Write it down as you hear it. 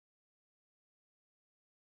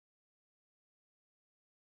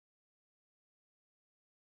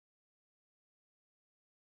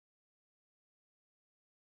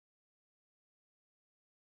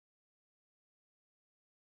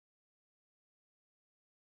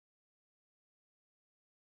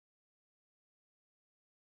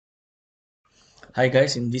Hi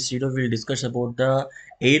guys, in this video we'll discuss about the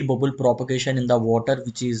air bubble propagation in the water,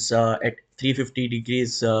 which is at 350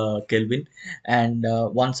 degrees Kelvin, and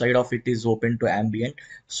one side of it is open to ambient.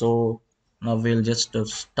 So now we'll just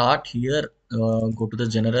start here. Go to the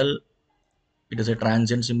general. It is a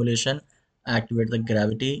transient simulation. Activate the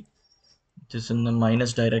gravity. It is in the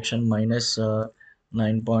minus direction, minus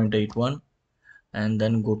 9.81, and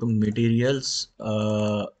then go to materials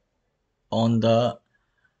on the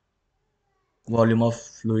volume of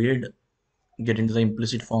fluid. Get into the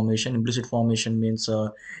implicit formation. Implicit formation means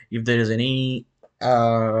if there is any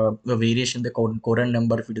variation in the current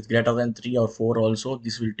number, if it is greater than 3 or 4 also,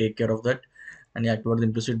 this will take care of that. And you activate the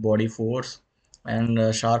implicit body force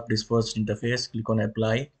and sharp dispersed interface. Click on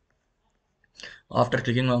apply. After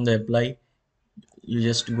clicking on the apply, you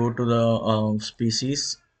just go to the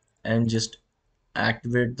species and just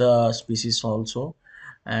activate the species also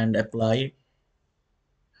and apply.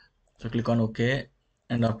 So click on OK,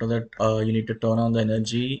 and after that you need to turn on the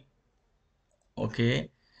energy. Okay,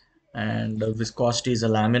 and viscosity is a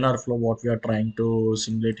laminar flow what we are trying to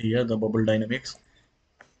simulate here, the bubble dynamics.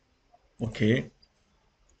 Okay,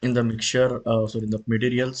 in the mixture, sorry, in the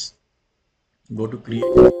materials, go to create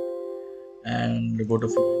and go to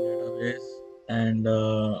Fluent database and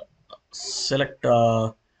select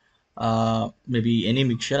maybe any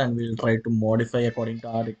mixture, and we'll try to modify according to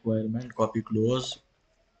our requirement. Copy, close,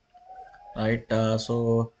 right? And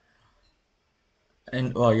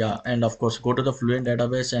oh yeah, and of course go to the Fluent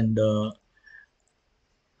database and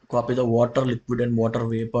copy the water, liquid and water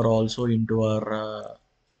vapor also into our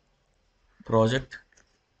project.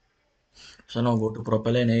 So now go to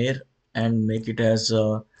propellant air and make it as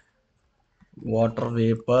water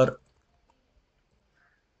vapor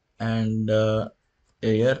and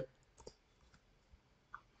air,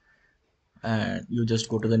 and you just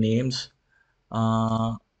go to the names,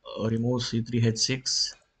 uh, remove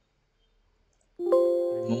C3H6,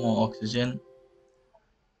 remove oxygen,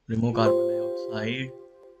 remove carbon dioxide,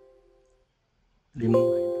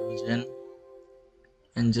 remove nitrogen,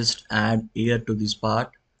 and just add air to this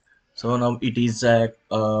part. So now it is a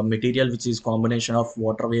material which is combination of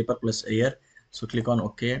water vapor plus air. So click on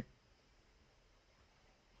OK,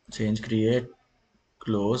 change, create,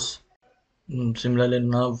 close. Similarly,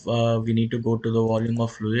 now we need to go to the volume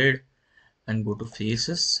of fluid and go to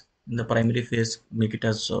phases. In the primary phase, make it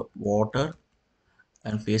as water,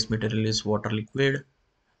 and phase material is water liquid.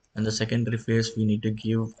 And the secondary phase, we need to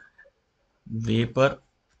give vapor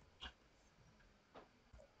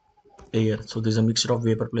air. So there's a mixture of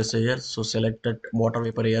vapor plus air. So select that water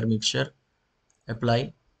vapor air mixture,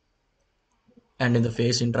 apply. And in the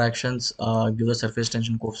phase interactions, give the surface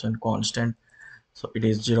tension coefficient constant. So it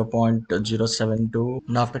is 0.072.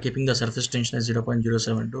 Now after keeping the surface tension as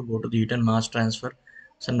 0.072, go to the heat and mass transfer.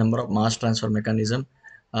 So number of mass transfer mechanism.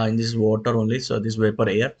 In this water only, so this vapor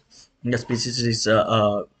air. The species is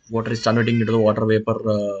water is converting into the water vapor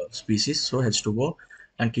species. So H2O,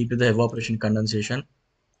 and keep it the evaporation condensation.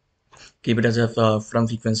 Keep it as a from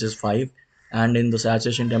frequency is 5, and in the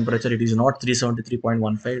saturation temperature it is not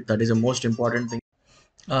 373.15. That is the most important thing.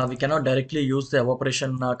 We cannot directly use the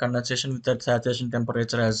evaporation condensation with that saturation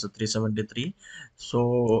temperature as 373.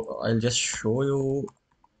 So I'll just show you.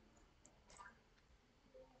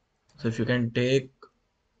 So if you can take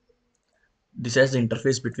this as the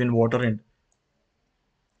interface between water and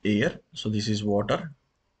air. So this is water,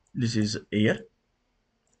 this is air,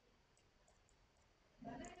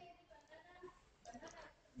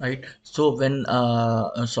 right? So when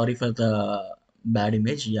sorry for the bad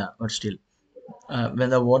image, yeah, but still when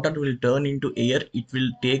the water will turn into air, it will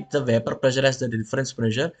take the vapor pressure as the reference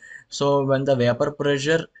pressure. So when the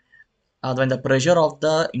pressure of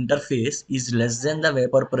the interface is less than the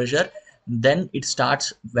vapor pressure, then it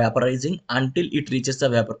starts vaporizing until it reaches the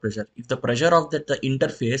vapor pressure. If the pressure of the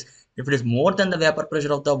interface, if it is more than the vapor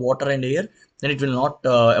pressure of the water and air, then it will not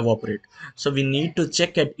evaporate. So we need to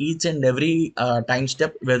check at each and every time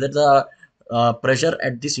step whether the pressure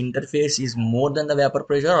at this interface is more than the vapor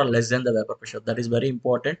pressure or less than the vapor pressure. That is very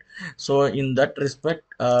important. So in that respect,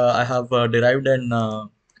 I have derived an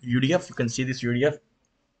UDF. You can see this UDF,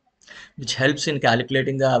 which helps in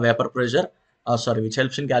calculating the vapor pressure, which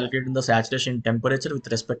helps in calculating the saturation temperature with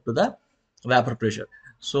respect to the vapor pressure.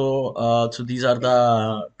 So these are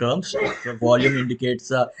the terms. The volume indicates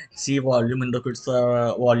the C volume, indicates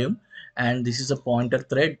the volume, and this is a pointer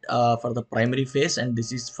thread for the primary phase, and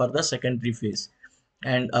this is for the secondary phase,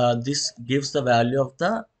 and this gives the value of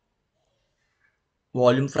the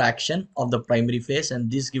volume fraction of the primary phase,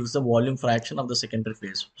 and this gives the volume fraction of the secondary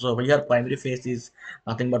phase. So here primary phase is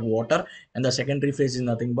nothing but water, and the secondary phase is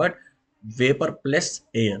nothing but vapor plus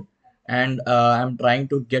air. and I'm trying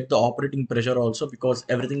to get the operating pressure also, because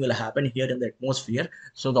everything will happen here in the atmosphere.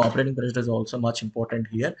 So the operating pressure is also much important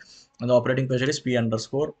here, and the operating pressure is P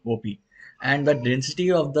underscore OP. And the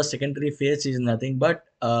density of the secondary phase is nothing but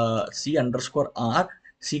C underscore R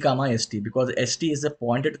C comma ST, because ST is the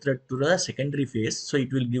pointed thread to the secondary phase, so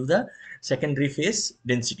it will give the secondary phase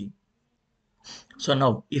density. So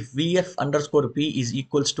now if Vf underscore P is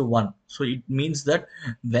equals to 1, so it means that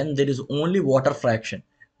when there is only water fraction,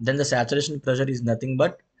 then the saturation pressure is nothing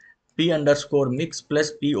but P underscore mix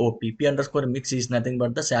plus POP. P underscore mix is nothing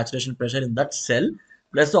but the saturation pressure in that cell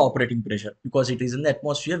plus the operating pressure. Because it is in the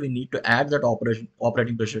atmosphere, we need to add that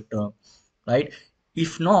operating pressure term, right?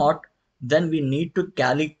 If not, then we need to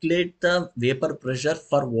calculate the vapor pressure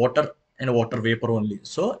for water and water vapor only.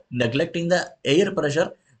 So neglecting the air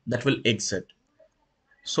pressure that will exit.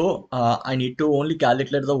 So I need to only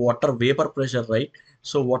calculate the water vapor pressure, right?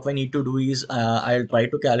 So what I need to do is I'll try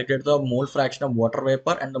to calculate the mole fraction of water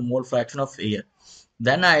vapor and the mole fraction of air.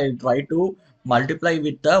 Then I'll try to multiply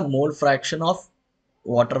with the mole fraction of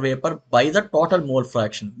water vapor by the total mole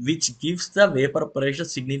fraction, which gives the vapor pressure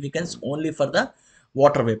significance only for the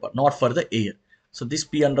water vapor, not for the air. So this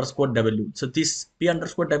P underscore W. So this P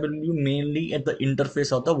underscore W mainly at the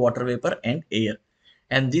interface of the water vapor and air.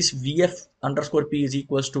 And this Vf underscore P is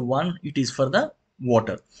equals to 1, it is for the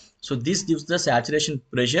water. So this gives the saturation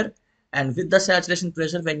pressure, and with the saturation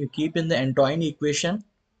pressure, when you keep in the Antoine equation,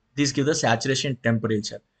 this gives the saturation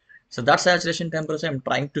temperature. So that saturation temperature, I'm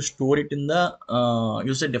trying to store it in the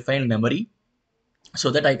user defined memory,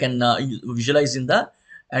 so that I can visualize in the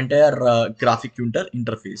entire graphic user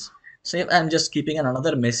interface. So if I'm just keeping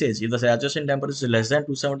another message, if the saturation temperature is less than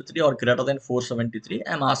 273 or greater than 473,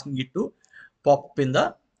 I'm asking it to pop up in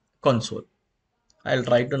the console. I'll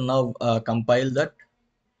try to now compile that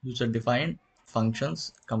user defined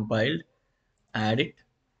functions, compiled, add it.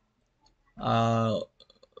 So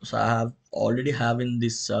I have already have in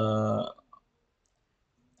this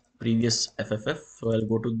previous FFF. So I'll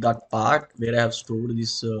go to that part where I have stored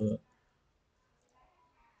this.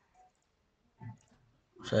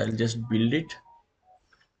 So I'll just build it,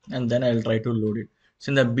 and then I'll try to load it.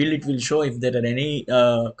 So in the build, it will show if there are any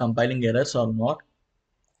compiling errors or not.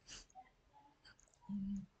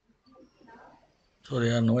 So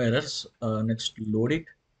there are no errors. Next, load it.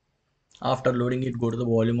 After loading it, go to the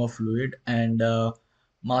volume of fluid and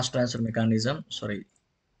mass transfer mechanism. Sorry,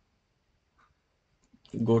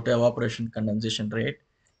 go to evaporation condensation rate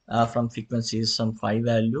from frequencies some phi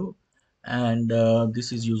value, and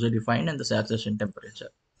this is user defined, and the saturation temperature.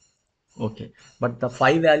 Okay, but the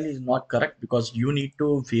phi value is not correct, because you need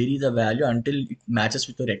to vary the value until it matches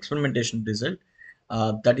with your experimentation result.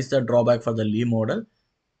 That is the drawback for the Lee model,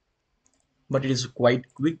 but it is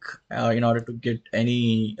quite quick in order to get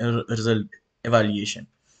any result evaluation,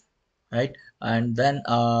 right? And then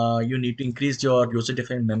you need to increase your user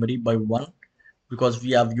defined memory by 1, because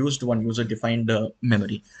we have used one user defined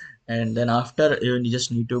memory. And then after, you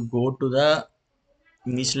just need to go to the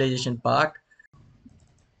initialization part.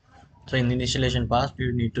 So in the initialization pass,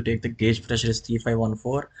 you need to take the gauge pressure is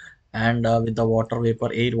 3514, and with the water vapor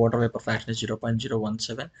fraction is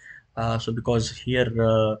 0.017. So because here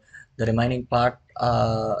the remaining part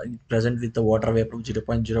present with the water vapor of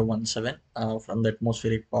 0.017 from the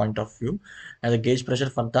atmospheric point of view, and the gauge pressure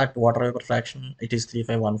for that water vapor fraction, it is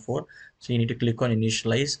 3514. So you need to click on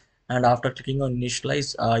initialize, and after clicking on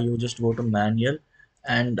initialize, you just go to manual,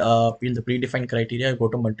 and in the predefined criteria, go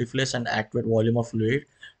to multiface and activate volume of fluid.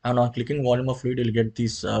 And on clicking volume of fluid, you'll get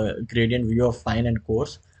this gradient view of fine and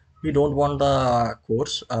coarse. We don't want the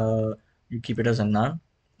coarse, you keep it as a none.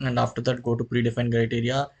 And after that, go to predefined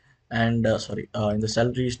criteria, and in the cell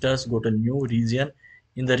registers, go to new region.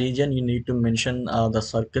 In the region, you need to mention the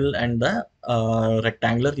circle and the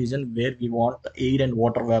rectangular region where we want the air and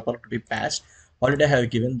water vapor to be passed. Already I have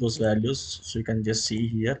given those values, so you can just see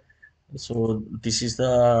here. So this is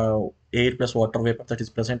the air plus water vapor that is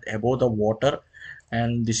present above the water,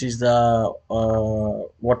 and this is the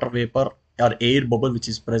water vapor or air bubble which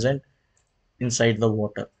is present inside the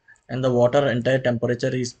water, and the water entire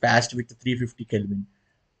temperature is passed with 350 Kelvin,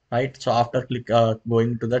 right? So after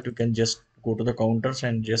going to that, you can just go to the counters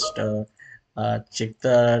and just check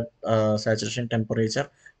the saturation temperature.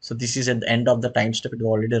 So this is at the end of the time step, it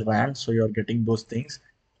already ran, so you are getting those things.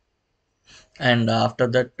 And after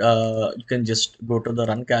that, you can just go to the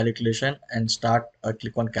run calculation and start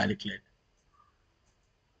click on calculate.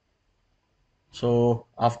 So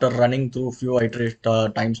after running through few iterate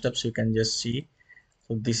time steps, you can just see.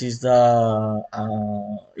 So this is the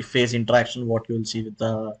phase interaction, what you will see with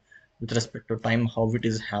the with respect to time, how it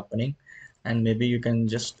is happening. And maybe you can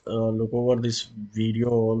just look over this video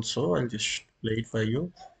also. I'll just play it for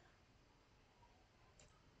you.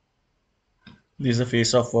 This is the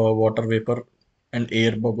phase of water vapor and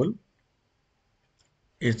air bubble.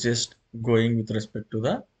 It's just going with respect to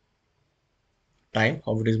the time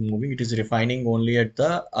how it is moving. It is refining only at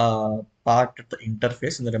the part at the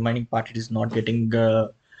interface, and the remaining part it is not getting uh,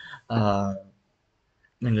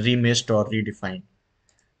 remeshed or redefined.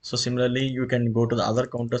 So similarly, you can go to the other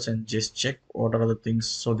counters and just check what are the things.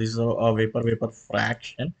 So this is a vapor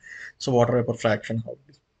fraction. So water vapor fraction how it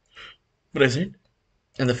is present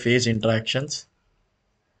and the phase interactions.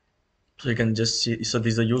 So you can just see. So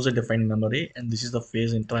this is a user defined memory, and this is the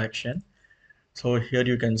phase interaction. So here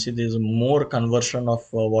you can see there is more conversion of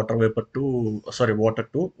water vapor to water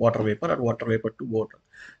to water vapor, or water vapor to water.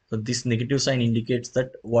 So this negative sign indicates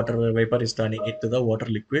that water vapor is turning into the water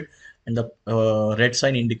liquid, and the red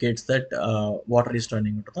sign indicates that water is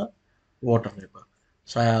turning into the water vapor.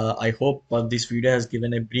 So I hope this video has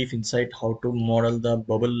given a brief insight how to model the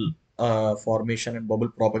bubble formation and bubble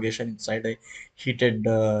propagation inside a heated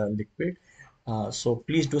liquid. So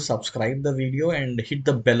please do subscribe the video and hit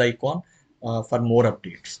the bell icon for more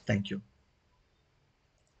updates. Thank you.